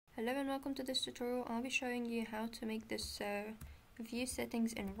Hello and welcome to this tutorial. I'll be showing you how to make this view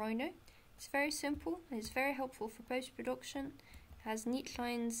settings in Rhino. It's very simple, it's very helpful for post-production. It has neat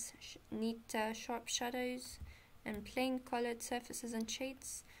lines, sharp shadows and plain colored surfaces and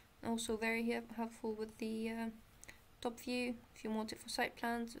shades. Also very helpful with the top view if you want it for site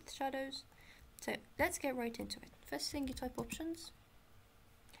plans with shadows. So let's get right into it. First thing, you type options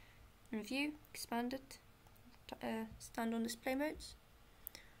and view, expand it, stand on display modes.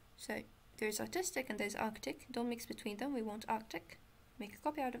 So there's artistic and there's arctic. Don't mix between them. We want arctic. Make a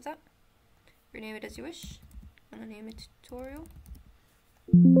copy out of that. Rename it as you wish. I'm gonna name it tutorial.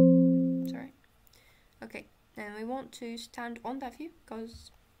 Sorry. Okay, and we want to stand on that view because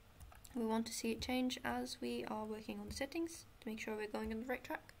we want to see it change as we are working on the settings to make sure we're going on the right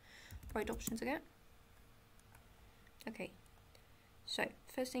track. Right options again. Okay. So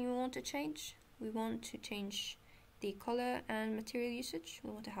first thing we want to change the color and material usage.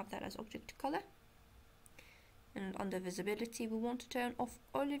 We want to have that as object color. And under visibility, we want to turn off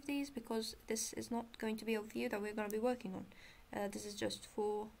all of these because this is not going to be a view that we're going to be working on. This is just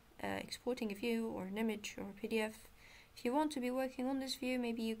for exporting a view or an image or a PDF. If you want to be working on this view,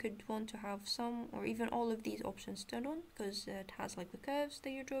 maybe you could want to have some or even all of these options turned on because it has like the curves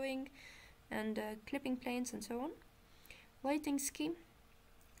that you're drawing and clipping planes and so on. Lighting scheme.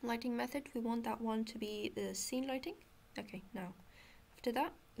 Lighting method, we want that one to be the scene lighting. Okay, now after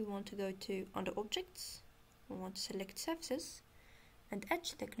that we want to go to under objects, we want to select surfaces, and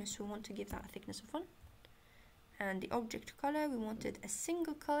edge thickness, we want to give that a thickness of 1, and the object color, we wanted a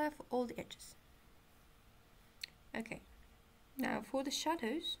single color for all the edges. Okay, now for the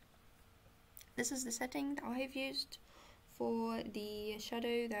shadows, this is the setting that I have used for the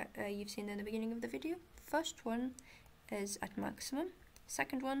shadow that you've seen in the beginning of the video. First one is at maximum.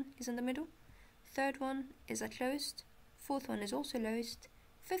 Second one is in the middle, third one is at lowest, fourth one is also lowest,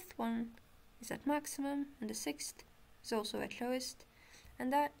 fifth one is at maximum, and the sixth is also at lowest.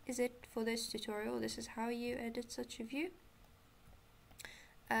 And that is it for this tutorial. This is how you edit such a view.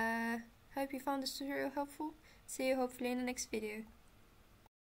 Hope you found this tutorial helpful. See you hopefully in the next video.